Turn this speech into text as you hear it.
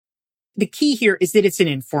the key here is that it's an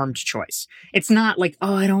informed choice. It's not like,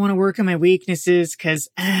 oh, I don't want to work on my weaknesses because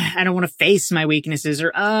I don't want to face my weaknesses,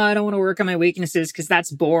 or I don't want to work on my weaknesses because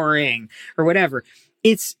that's boring, or whatever.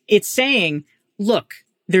 It's saying, look,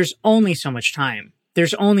 there's only so much time.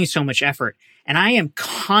 There's only so much effort. And I am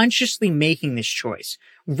consciously making this choice,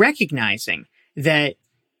 recognizing that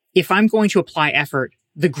if I'm going to apply effort,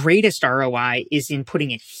 the greatest ROI is in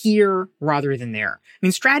putting it here rather than there. I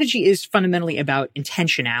mean, strategy is fundamentally about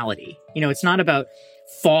intentionality. It's not about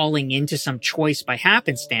falling into some choice by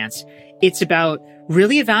happenstance. It's about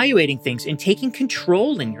really evaluating things and taking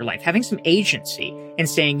control in your life, having some agency and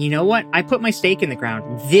saying, you know what? I put my stake in the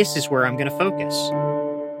ground. This is where I'm going to focus.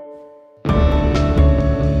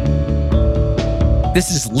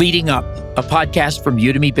 This is Leading Up, a podcast from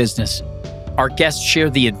Udemy Business. Our guests share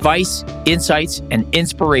the advice, insights, and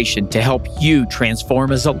inspiration to help you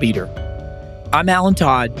transform as a leader. I'm Alan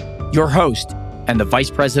Todd, your host and the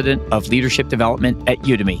Vice President of Leadership Development at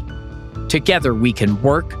Udemy. Together, we can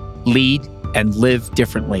work, lead, and live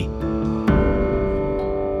differently.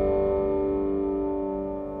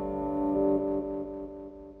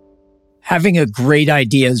 Having a great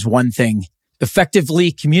idea is one thing.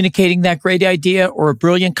 Effectively communicating that great idea or a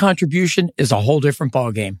brilliant contribution is a whole different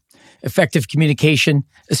ballgame. Effective communication,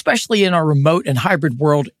 especially in our remote and hybrid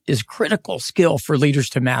world, is a critical skill for leaders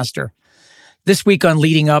to master. This week on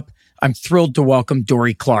Leading Up, I'm thrilled to welcome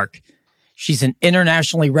Dorie Clark. She's an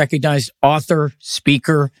internationally recognized author,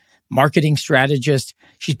 speaker, marketing strategist.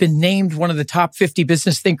 She's been named one of the top 50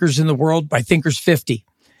 business thinkers in the world by Thinkers 50.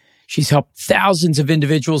 She's helped thousands of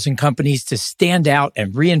individuals and companies to stand out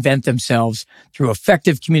and reinvent themselves through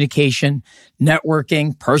effective communication,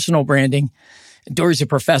 networking, personal branding. Dorie's a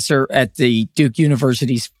professor at the Duke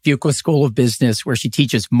University's Fuqua School of Business, where she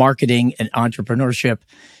teaches marketing and entrepreneurship.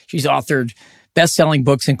 She's authored best-selling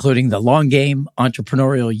books, including The Long Game,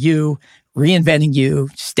 Entrepreneurial You, Reinventing You,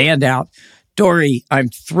 Stand Out. Dorie, I'm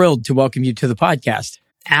thrilled to welcome you to the podcast.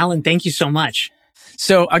 Alan, thank you so much.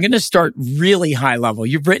 So I'm going to start really high level.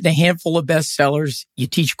 You've written a handful of bestsellers. You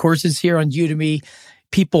teach courses here on Udemy.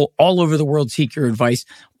 People all over the world seek your advice.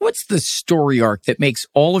 What's the story arc that makes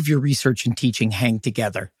all of your research and teaching hang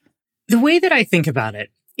together? The way that I think about it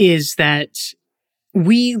is that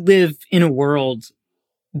we live in a world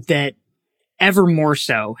that ever more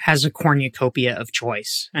so has a cornucopia of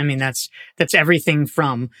choice. I mean, that's everything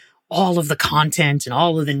from all of the content and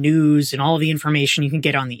all of the news and all of the information you can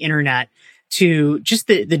get on the internet to just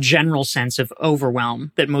the general sense of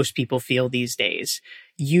overwhelm that most people feel these days.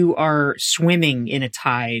 You are swimming in a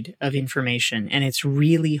tide of information, and it's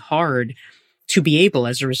really hard to be able,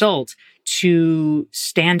 as a result, to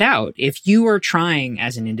stand out. If you are trying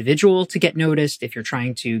as an individual to get noticed, if you're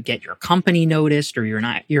trying to get your company noticed or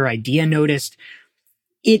your idea noticed,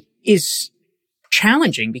 it is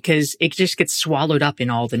challenging because it just gets swallowed up in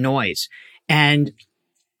all the noise. And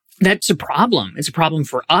that's a problem. It's a problem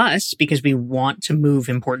for us because we want to move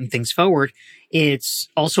important things forward. It's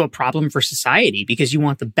also a problem for society because you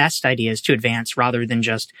want the best ideas to advance rather than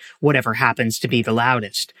just whatever happens to be the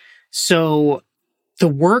loudest. So the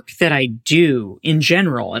work that I do in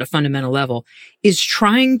general at a fundamental level is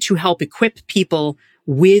trying to help equip people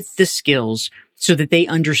with the skills so that they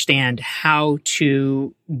understand how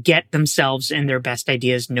to get themselves and their best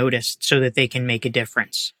ideas noticed so that they can make a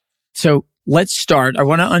difference. So let's start. I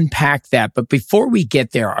want to unpack that. But before we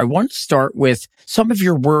get there, I want to start with some of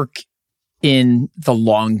your work in the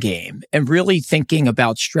long game and really thinking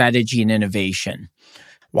about strategy and innovation.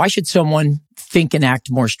 Why should someone think and act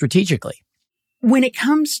more strategically? When it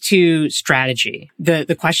comes to strategy,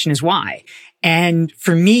 the question is why? And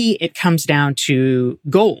for me, it comes down to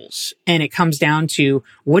goals, and it comes down to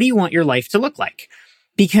what do you want your life to look like?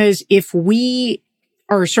 Because if we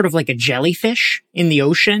are sort of like a jellyfish in the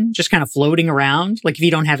ocean, just kind of floating around. Like if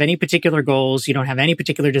you don't have any particular goals, you don't have any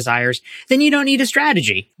particular desires, then you don't need a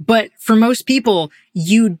strategy. But for most people,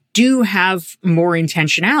 you do have more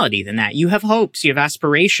intentionality than that. You have hopes, you have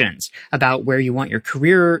aspirations about where you want your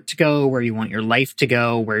career to go, where you want your life to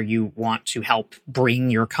go, where you want to help bring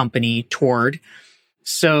your company toward.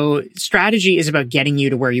 So strategy is about getting you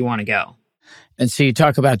to where you want to go. And so you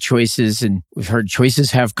talk about choices, and we've heard choices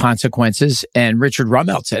have consequences. And Richard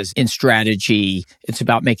Rummelt says in strategy, it's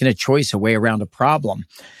about making a choice, a way around a problem.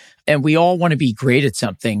 And we all want to be great at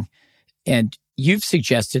something. And you've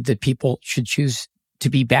suggested that people should choose to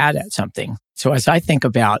be bad at something. So as I think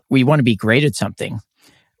about, we want to be great at something,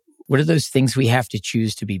 what are those things we have to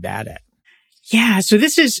choose to be bad at? Yeah, so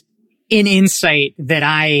this is an insight that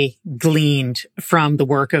I gleaned from the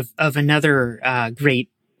work of another great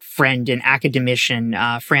friend and academician,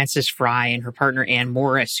 Frances Fry, and her partner, Anne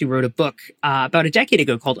Morris, who wrote a book about a decade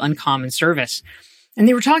ago called Uncommon Service. And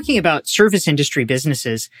they were talking about service industry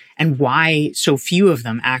businesses and why so few of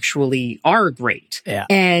them actually are great. Yeah.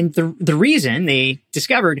 And the reason they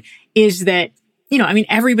discovered is that,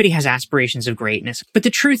 everybody has aspirations of greatness. But the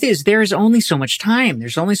truth is there's only so much time.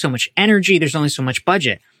 There's only so much energy. There's only so much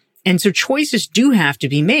budget. And so choices do have to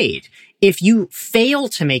be made. If you fail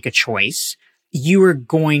to make a choice, you are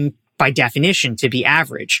going, by definition, to be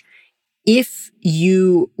average. If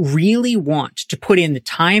you really want to put in the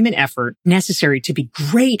time and effort necessary to be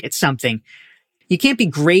great at something, you can't be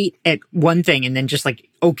great at one thing and then just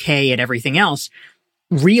okay at everything else.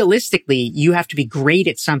 Realistically, you have to be great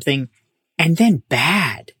at something and then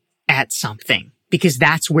bad at something, because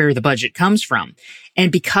that's where the budget comes from.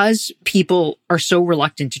 And because people are so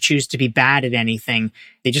reluctant to choose to be bad at anything,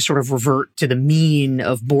 they just sort of revert to the mean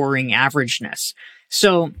of boring averageness.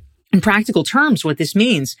 So in practical terms, what this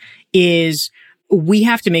means is we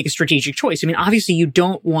have to make a strategic choice. Obviously, you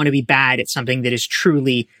don't want to be bad at something that is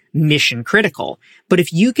truly mission critical. But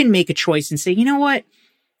if you can make a choice and say, you know what?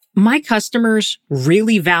 My customers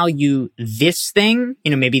really value this thing.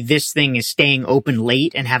 Maybe this thing is staying open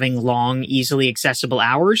late and having long, easily accessible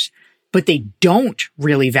hours, but they don't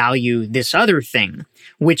really value this other thing,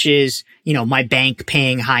 which is, my bank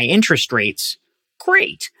paying high interest rates.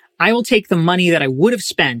 Great. I will take the money that I would have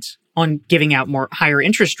spent on giving out more higher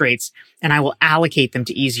interest rates, and I will allocate them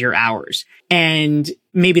to easier hours. And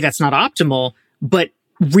maybe that's not optimal, but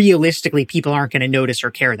realistically, people aren't going to notice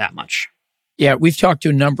or care that much. Yeah, we've talked to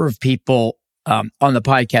a number of people on the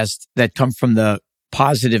podcast that come from the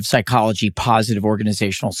positive psychology, positive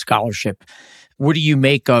organizational scholarship. What do you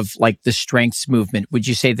make of the strengths movement? Would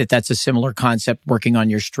you say that that's a similar concept, working on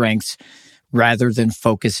your strengths rather than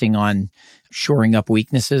focusing on shoring up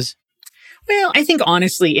weaknesses? Well, I think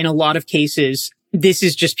honestly, in a lot of cases, this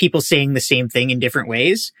is just people saying the same thing in different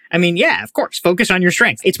ways. Yeah, of course, focus on your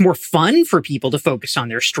strengths. It's more fun for people to focus on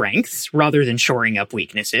their strengths rather than shoring up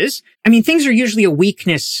weaknesses. Things are usually a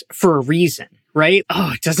weakness for a reason, right?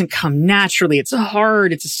 Oh, it doesn't come naturally. It's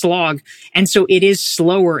hard. It's a slog. And so it is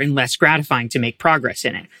slower and less gratifying to make progress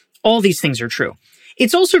in it. All these things are true.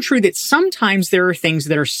 It's also true that sometimes there are things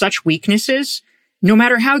that are such weaknesses, no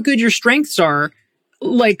matter how good your strengths are,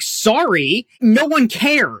 sorry, no one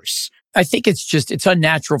cares. I think it's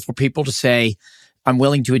unnatural for people to say, I'm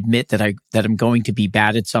willing to admit that I'm going to be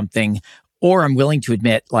bad at something, or I'm willing to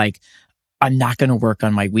admit I'm not going to work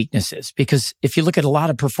on my weaknesses. Because if you look at a lot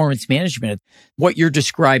of performance management, what you're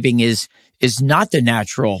describing is not the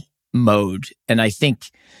natural mode. And I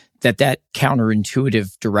think that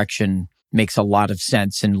counterintuitive direction makes a lot of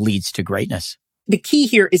sense and leads to greatness. The key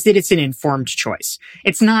here is that it's an informed choice.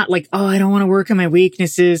 It's not I don't want to work on my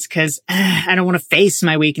weaknesses because I don't want to face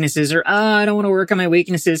my weaknesses, or I don't want to work on my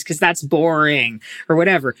weaknesses because that's boring, or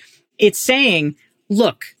whatever. It's saying,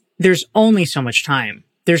 look, there's only so much time.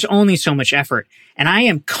 There's only so much effort. And I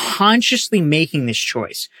am consciously making this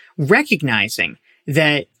choice, recognizing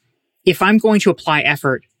that if I'm going to apply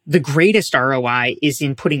effort, the greatest ROI is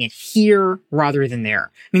in putting it here rather than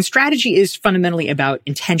there. Strategy is fundamentally about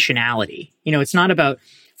intentionality. It's not about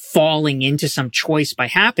falling into some choice by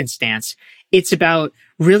happenstance. It's about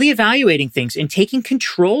really evaluating things and taking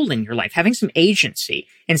control in your life, having some agency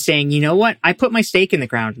and saying, you know what? I put my stake in the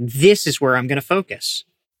ground. This is where I'm going to focus.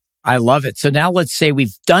 I love it. So now let's say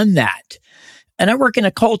we've done that. And I work in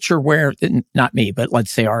a culture where, not me, but let's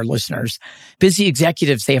say our listeners, busy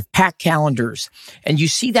executives, they have packed calendars. And you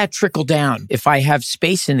see that trickle down. If I have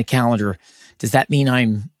space in the calendar, does that mean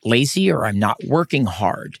I'm lazy or I'm not working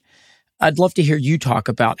hard? I'd love to hear you talk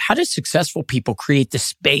about how do successful people create the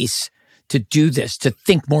space to do this, to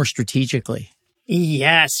think more strategically?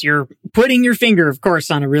 Yes, you're putting your finger, of course,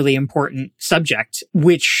 on a really important subject,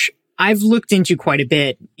 which I've looked into quite a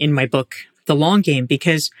bit in my book, The Long Game,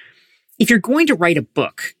 because if you're going to write a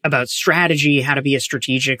book about strategy, how to be a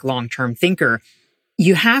strategic long-term thinker,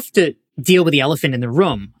 you have to deal with the elephant in the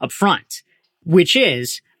room up front, which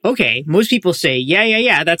is, okay, most people say,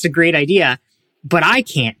 yeah, that's a great idea, but I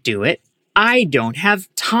can't do it. I don't have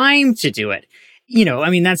time to do it.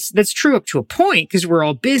 That's true up to a point because we're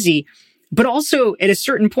all busy, but also at a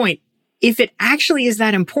certain point, if it actually is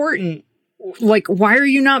that important, why are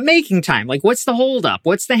you not making time? What's the holdup?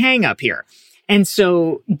 What's the hang up here? And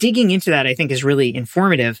so digging into that, I think, is really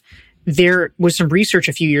informative. There was some research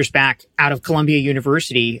a few years back out of Columbia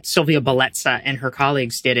University. Sylvia Bellezza and her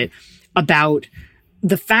colleagues did it about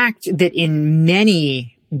the fact that in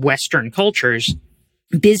many Western cultures,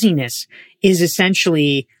 busyness is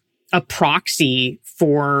essentially a proxy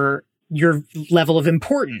for your level of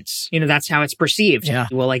importance. That's how it's perceived. Yeah.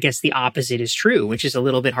 Well, I guess the opposite is true, which is a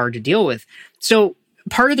little bit hard to deal with. So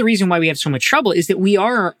part of the reason why we have so much trouble is that we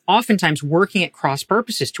are oftentimes working at cross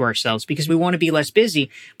purposes to ourselves because we want to be less busy,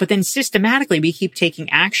 but then systematically we keep taking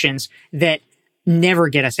actions that never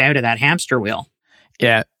get us out of that hamster wheel.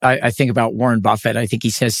 Yeah, I think about Warren Buffett. I think he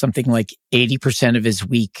says something like 80% of his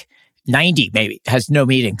week, 90 maybe, has no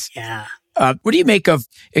meetings. Yeah. What do you make of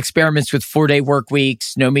experiments with 4-day work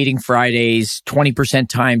weeks, no meeting Fridays, 20%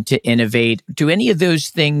 time to innovate? Do any of those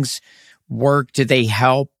things work? Do they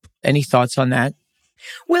help? Any thoughts on that?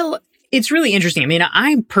 Well, it's really interesting. I mean,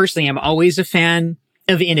 I personally am always a fan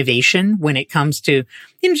of innovation when it comes to,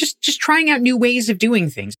 just trying out new ways of doing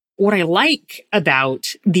things. What I like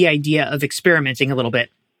about the idea of experimenting a little bit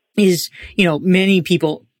is, many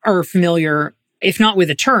people are familiar, if not with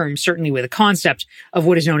a term, certainly with a concept of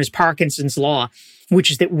what is known as Parkinson's Law,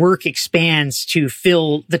 which is that work expands to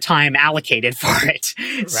fill the time allocated for it.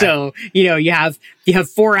 Right. So, you have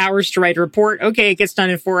 4 hours to write a report. Okay, it gets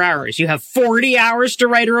done in 4 hours. You have 40 hours to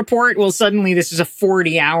write a report. Well, suddenly this is a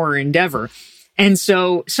 40-hour endeavor. And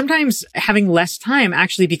so sometimes having less time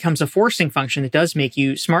actually becomes a forcing function that does make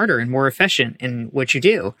you smarter and more efficient in what you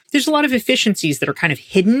do. There's a lot of efficiencies that are kind of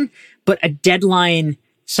hidden, but a deadline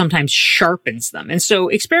sometimes sharpens them. And so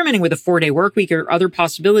experimenting with a 4-day work week or other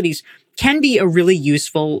possibilities can be a really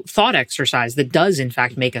useful thought exercise that does, in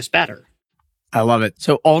fact, make us better. I love it.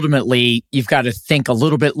 So ultimately, you've got to think a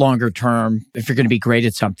little bit longer term. If you're going to be great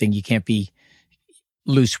at something, you can't be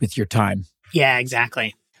loose with your time. Yeah,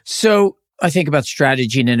 exactly. So I think about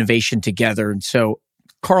strategy and innovation together. And so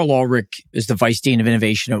Carl Ulrich is the Vice Dean of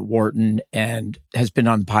Innovation at Wharton and has been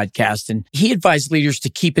on the podcast. And he advised leaders to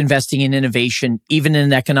keep investing in innovation, even in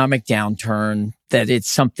an economic downturn, that it's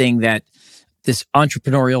something that this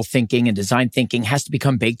entrepreneurial thinking and design thinking has to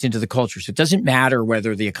become baked into the culture. So it doesn't matter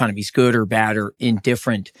whether the economy's good or bad or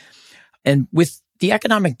indifferent. And with the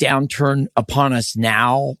economic downturn upon us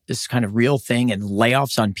now, this kind of real thing and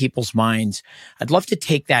layoffs on people's minds, I'd love to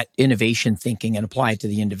take that innovation thinking and apply it to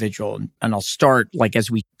the individual. And I'll start,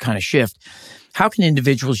 as we kind of shift, how can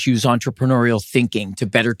individuals use entrepreneurial thinking to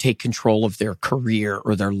better take control of their career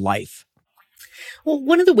or their life? Well,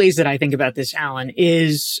 one of the ways that I think about this, Alan,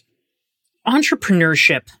 is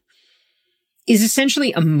entrepreneurship is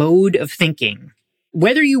essentially a mode of thinking.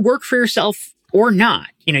 Whether you work for yourself or not,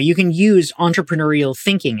 you can use entrepreneurial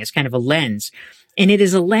thinking as kind of a lens. And it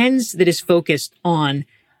is a lens that is focused on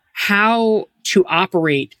how to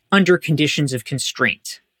operate under conditions of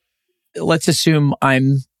constraint. Let's assume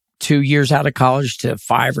I'm 2 years out of college to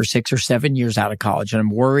 5 or 6 or 7 years out of college, and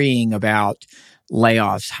I'm worrying about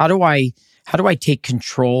layoffs. How do I take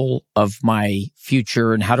control of my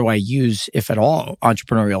future, and how do I use, if at all,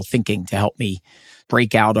 entrepreneurial thinking to help me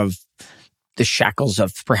break out of the shackles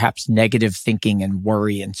of perhaps negative thinking and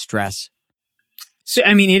worry and stress? So,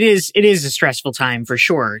 I mean, it is a stressful time for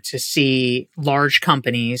sure to see large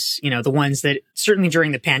companies, the ones that certainly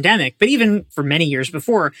during the pandemic, but even for many years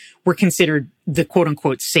before, were considered the quote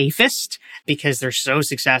unquote safest because they're so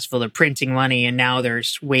successful, they're printing money, and now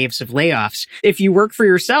there's waves of layoffs. If you work for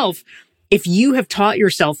yourself, if you have taught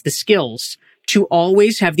yourself the skills to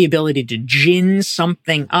always have the ability to gin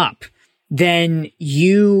something up, then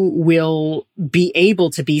you will be able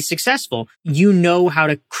to be successful. You know how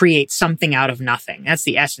to create something out of nothing. That's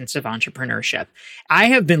the essence of entrepreneurship. I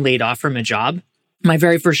have been laid off from a job. My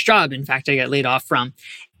very first job, in fact, I got laid off from.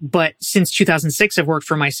 But since 2006, I've worked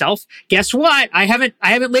for myself. Guess what? I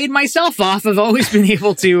haven't laid myself off. I've always been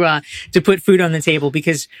able to put food on the table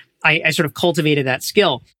because I sort of cultivated that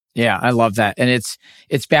skill. Yeah, I love that. And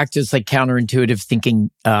it's back to this counterintuitive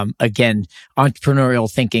thinking. Again,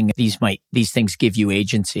 entrepreneurial thinking, these things give you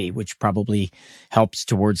agency, which probably helps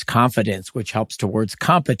towards confidence, which helps towards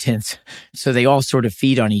competence. So they all sort of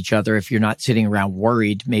feed on each other. If you're not sitting around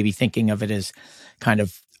worried, maybe thinking of it as kind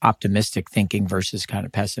of optimistic thinking versus kind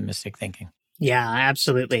of pessimistic thinking. Yeah,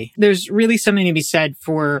 absolutely. There's really something to be said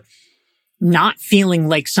for not feeling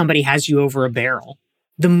like somebody has you over a barrel.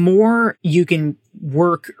 The more you can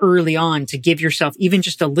work early on to give yourself even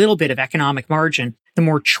just a little bit of economic margin, the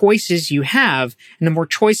more choices you have. And the more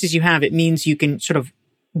choices you have, it means you can sort of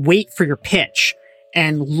wait for your pitch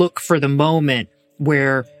and look for the moment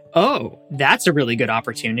where, oh, that's a really good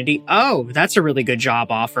opportunity. Oh, that's a really good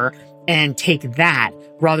job offer. And take that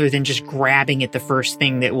rather than just grabbing at the first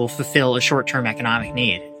thing that will fulfill a short-term economic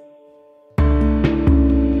need.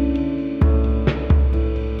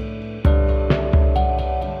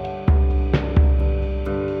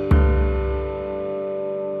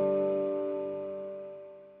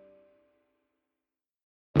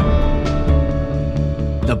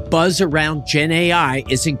 The buzz around Gen AI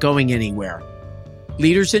isn't going anywhere.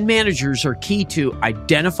 Leaders and managers are key to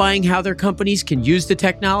identifying how their companies can use the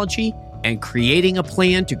technology and creating a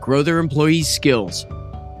plan to grow their employees' skills.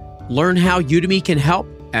 Learn how Udemy can help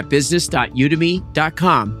at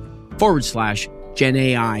business.udemy.com/Gen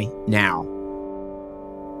AI now.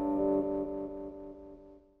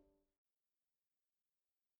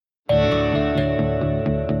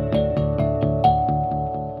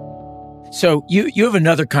 So you have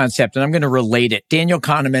another concept, and I'm going to relate it. Daniel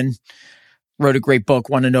Kahneman wrote a great book,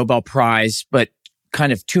 won a Nobel Prize, but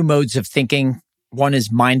kind of two modes of thinking. One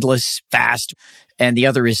is mindless, fast, and the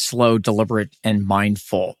other is slow, deliberate, and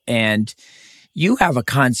mindful. And you have a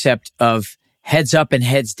concept of heads up and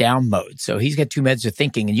heads down mode. So he's got two modes of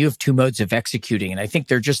thinking, and you have two modes of executing. And I think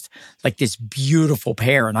they're just like this beautiful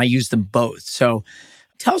pair, and I use them both. So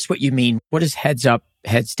tell us what you mean. What is heads up,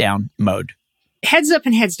 heads down mode? Heads up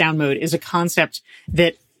and heads down mode is a concept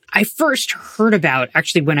that I first heard about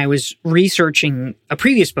actually when I was researching a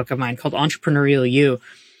previous book of mine called Entrepreneurial You.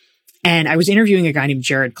 And I was interviewing a guy named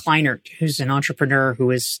Jared Kleinert, who's an entrepreneur who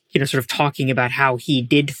was, sort of talking about how he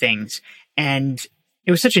did things. And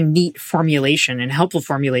it was such a neat formulation and helpful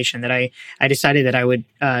formulation that I decided that I would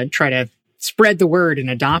try to spread the word and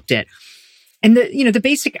adopt it. And the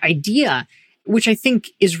basic idea, which I think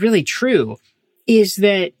is really true, is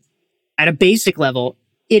that at a basic level,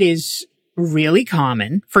 it is really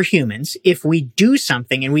common for humans, if we do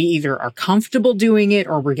something and we either are comfortable doing it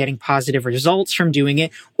or we're getting positive results from doing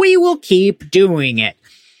it, we will keep doing it.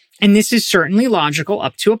 And this is certainly logical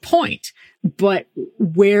up to a point. But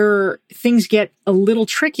where things get a little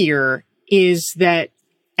trickier is that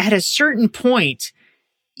at a certain point,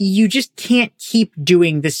 you just can't keep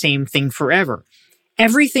doing the same thing forever.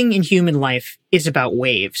 Everything in human life is about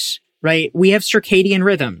waves, right? We have circadian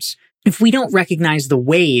rhythms. If we don't recognize the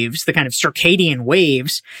waves, the kind of circadian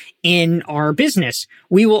waves in our business,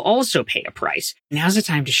 we will also pay a price. Now's the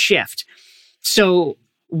time to shift. So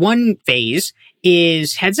one phase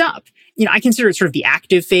is heads up. I consider it sort of the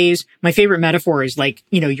active phase. My favorite metaphor is like,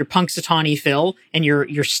 you're Punxsutawney Phil and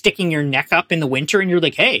you're sticking your neck up in the winter and you're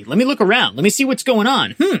like, hey, let me look around. Let me see what's going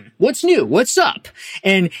on. What's new? What's up?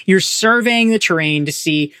 And you're surveying the terrain to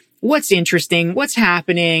see what's interesting, what's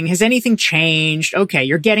happening, has anything changed? Okay,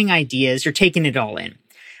 you're getting ideas, you're taking it all in.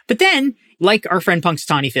 But then, like our friend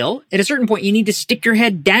Punxsutawney Phil, at a certain point, you need to stick your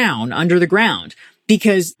head down under the ground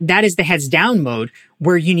because that is the heads down mode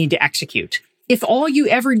where you need to execute. If all you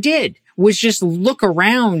ever did was just look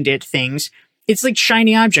around at things, it's like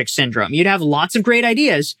shiny object syndrome. You'd have lots of great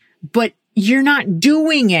ideas, but you're not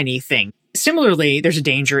doing anything. Similarly, there's a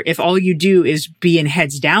danger if all you do is be in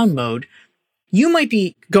heads down mode. You might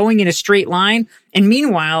be going in a straight line, and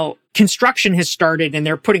meanwhile, construction has started and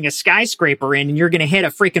they're putting a skyscraper in and you're going to hit a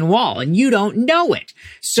freaking wall and you don't know it.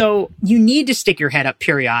 So you need to stick your head up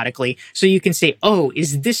periodically so you can say, oh,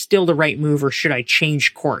 is this still the right move or should I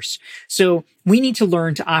change course? So we need to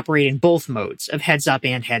learn to operate in both modes of heads up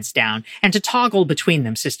and heads down and to toggle between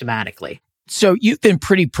them systematically. So you've been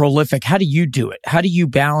pretty prolific. How do you do it? How do you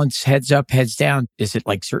balance heads up, heads down? Is it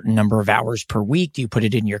like certain number of hours per week? Do you put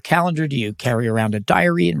it in your calendar? Do you carry around a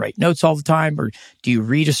diary and write notes all the time? Or do you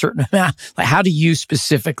read a certain amount? Like, how did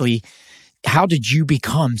you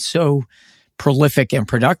become so prolific and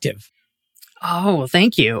productive? Oh, well,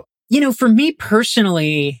 thank you. For me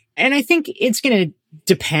personally, and I think it's going to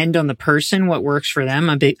depend on the person, what works for them.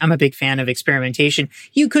 I'm a big fan of experimentation.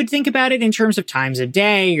 You could think about it in terms of times of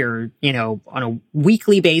day or, on a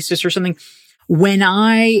weekly basis or something. When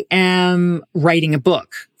I am writing a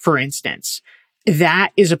book, for instance,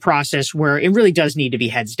 that is a process where it really does need to be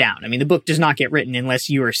heads down. I mean, the book does not get written unless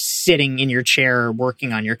you are sitting in your chair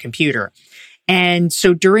working on your computer. And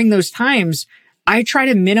so during those times, I try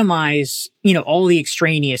to minimize, all the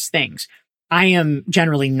extraneous things. I am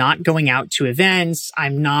generally not going out to events.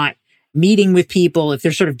 I'm not meeting with people. If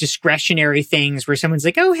there's sort of discretionary things where someone's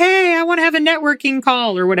like, oh, hey, I want to have a networking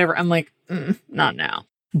call or whatever, I'm like, not now.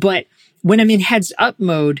 But when I'm in heads up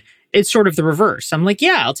mode, it's sort of the reverse. I'm like,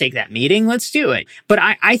 yeah, I'll take that meeting. Let's do it. But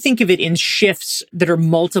I think of it in shifts that are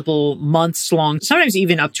multiple months long, sometimes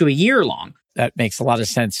even up to a year long. That makes a lot of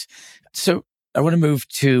sense. So I want to move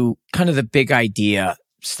to kind of the big idea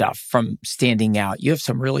stuff from standing out. You have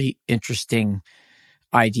some really interesting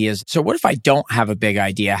ideas. So what if I don't have a big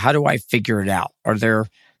idea? How do I figure it out? Are there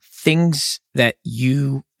things that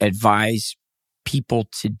you advise people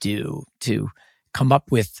to do to come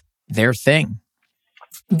up with their thing?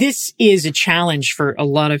 This is a challenge for a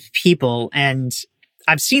lot of people, and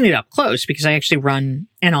I've seen it up close because I actually run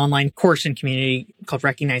an online course and community called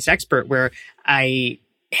Recognize Expert, where I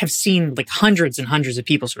have seen like hundreds and hundreds of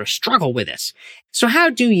people sort of struggle with this. So how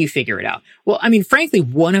do you figure it out? Well, I mean, frankly,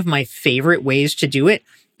 one of my favorite ways to do it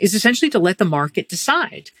is essentially to let the market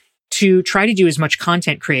decide, to try to do as much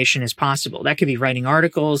content creation as possible. That could be writing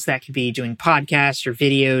articles, that could be doing podcasts or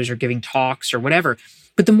videos or giving talks or whatever.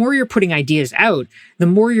 But the more you're putting ideas out, the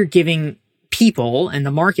more you're giving people and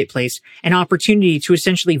the marketplace an opportunity to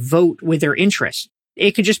essentially vote with their interest.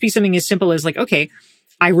 It could just be something as simple as like, okay,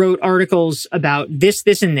 I wrote articles about this,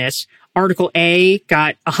 this, and this. Article A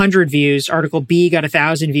got 100 views. Article B got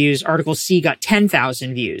 1,000 views. Article C got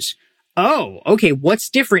 10,000 views. Oh, okay, what's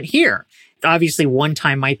different here? Obviously, one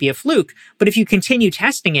time might be a fluke, but if you continue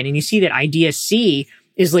testing it and you see that idea C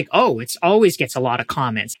is like, oh, it's always gets a lot of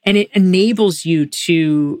comments, and it enables you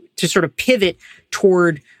to sort of pivot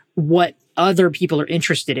toward what other people are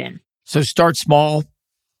interested in. So start small,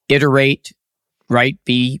 iterate, right?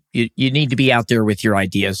 You need to be out there with your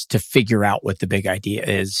ideas to figure out what the big idea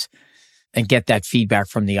is and get that feedback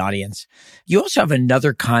from the audience. You also have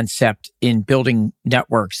another concept in building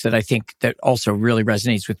networks that I think that also really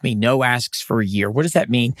resonates with me. No asks for a year. What does that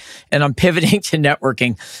mean? And I'm pivoting to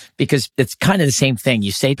networking because it's kind of the same thing.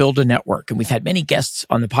 You say build a network, and we've had many guests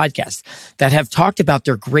on the podcast that have talked about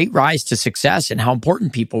their great rise to success and how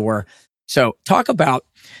important people were. So talk about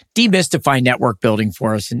demystify network building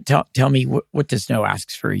for us and tell me what does no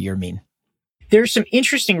asks for a year mean? There's some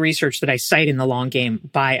interesting research that I cite in The Long Game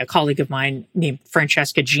by a colleague of mine named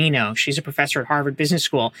Francesca Gino. She's a professor at Harvard Business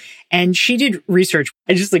School. And she did research.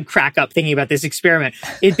 I just like crack up thinking about this experiment.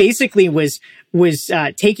 It basically was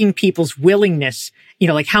taking people's willingness,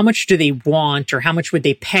 like how much do they want or how much would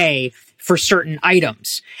they pay for certain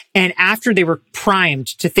items. And after they were primed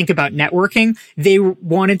to think about networking, they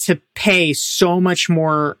wanted to pay so much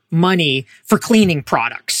more money for cleaning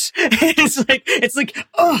products. it's like,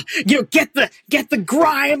 oh, get the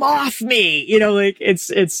grime off me.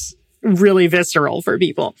 It's really visceral for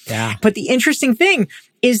people. Yeah. But the interesting thing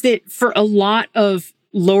is that for a lot of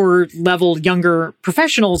lower level, younger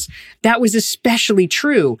professionals, that was especially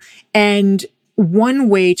true. And one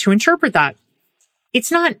way to interpret that, it's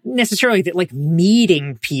not necessarily that like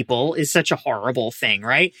meeting people is such a horrible thing,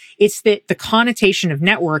 right? It's that the connotation of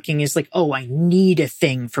networking is like, oh, I need a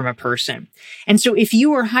thing from a person. And so if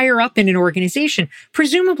you are higher up in an organization,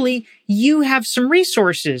 presumably you have some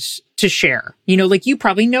resources to share. Like you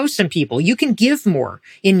probably know some people. You can give more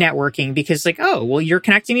in networking because like, oh, well, you're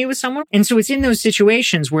connecting me with someone. And so it's in those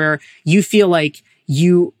situations where you feel like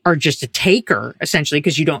you are just a taker, essentially,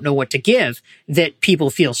 because you don't know what to give, that people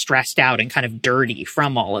feel stressed out and kind of dirty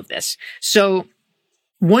from all of this. So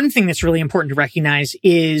one thing that's really important to recognize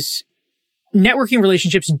is networking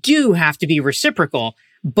relationships do have to be reciprocal,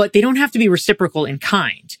 but they don't have to be reciprocal in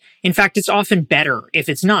kind. In fact, it's often better if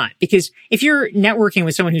it's not, because if you're networking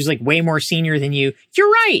with someone who's like way more senior than you,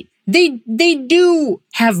 you're right. They do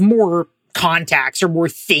have more contacts or more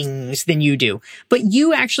things than you do, but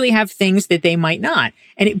you actually have things that they might not.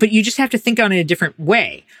 But you just have to think on it a different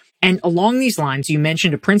way. And along these lines, you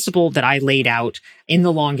mentioned a principle that I laid out in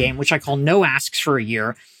The Long Game, which I call no asks for a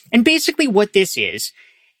year. And basically what this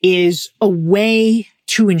is a way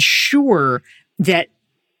to ensure that,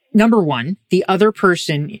 number one, the other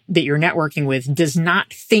person that you're networking with does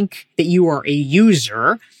not think that you are a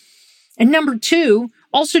user. And number two,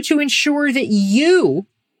 also to ensure that you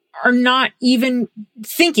are not even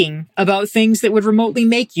thinking about things that would remotely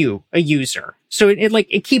make you a user. So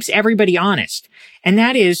it keeps everybody honest. And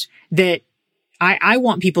that is that I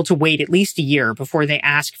want people to wait at least a year before they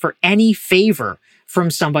ask for any favor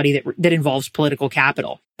from somebody that involves political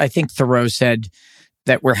capital. I think Thoreau said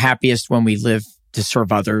that we're happiest when we live to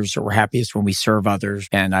serve others, or we're happiest when we serve others.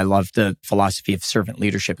 And I love the philosophy of servant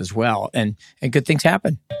leadership as well. And good things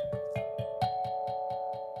happen.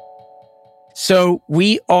 So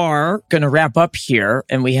we are going to wrap up here,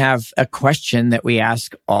 and we have a question that we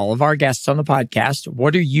ask all of our guests on the podcast.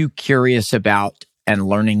 What are you curious about and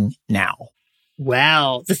learning now?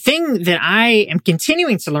 Well, the thing that I am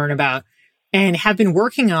continuing to learn about and have been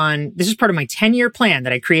working on, this is part of my 10-year plan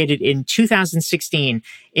that I created in 2016,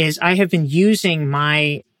 is I have been using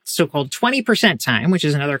my so-called 20% time, which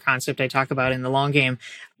is another concept I talk about in The Long Game,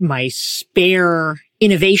 my spare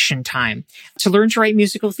innovation time, to learn to write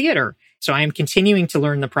musical theater. So I am continuing to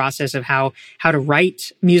learn the process of how to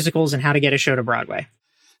write musicals and how to get a show to Broadway.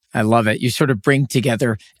 I love it. You sort of bring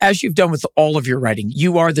together, as you've done with all of your writing,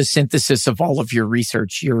 you are the synthesis of all of your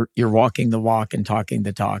research. You're walking the walk and talking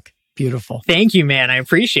the talk. beautiful. Thank you, man. I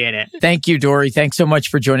appreciate it. Thank you, Dory. Thanks so much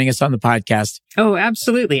for joining us on the podcast. Oh,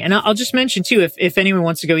 absolutely. And I'll just mention too, if anyone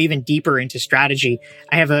wants to go even deeper into strategy,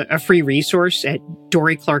 I have a free resource at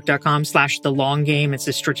doryclark.com/thelonggame. It's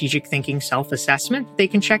a strategic thinking self-assessment they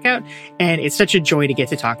can check out. And it's such a joy to get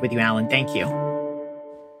to talk with you, Alan. Thank you.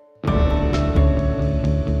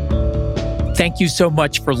 Thank you so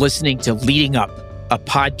much for listening to Leading Up, a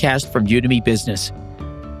podcast from Udemy Business.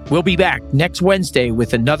 We'll be back next Wednesday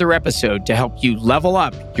with another episode to help you level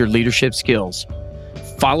up your leadership skills.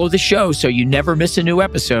 Follow the show so you never miss a new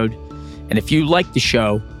episode. And if you like the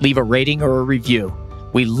show, leave a rating or a review.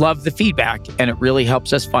 We love the feedback, and it really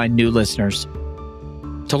helps us find new listeners.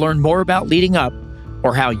 To learn more about Leading Up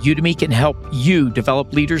or how Udemy can help you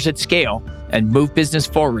develop leaders at scale and move business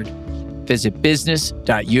forward, visit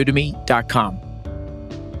business.udemy.com.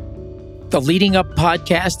 The Leading Up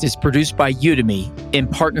podcast is produced by Udemy in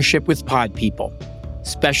partnership with Pod People.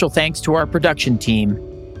 Special thanks to our production team,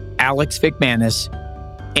 Alex McManus,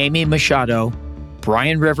 Amy Machado,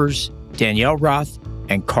 Brian Rivers, Danielle Roth,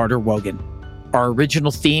 and Carter Wogan. Our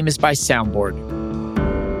original theme is by Soundboard.